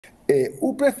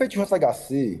O prefeito de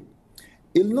JHC,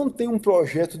 ele não tem um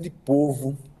projeto de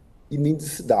povo e nem de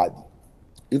cidade.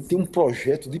 Ele tem um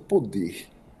projeto de poder.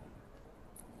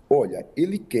 Olha,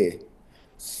 ele quer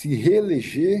se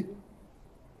reeleger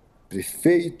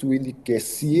prefeito, ele quer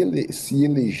se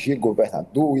eleger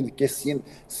governador, ele quer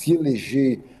se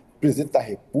eleger presidente da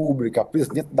República,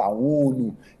 presidente da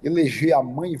ONU, eleger a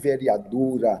mãe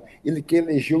vereadora, ele quer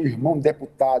eleger o irmão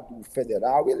deputado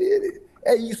federal,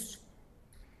 é isso.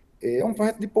 É um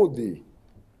projeto de poder.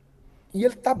 E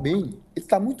ele está bem, ele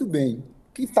está muito bem.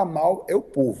 Quem está mal é o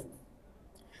povo.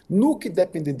 No que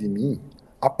depender de mim,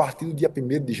 a partir do dia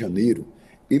 1º de janeiro,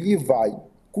 ele vai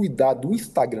cuidar do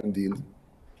Instagram dele,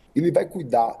 ele vai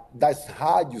cuidar das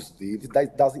rádios dele,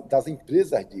 das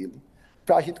empresas dele,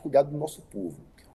 para a gente cuidar do nosso povo.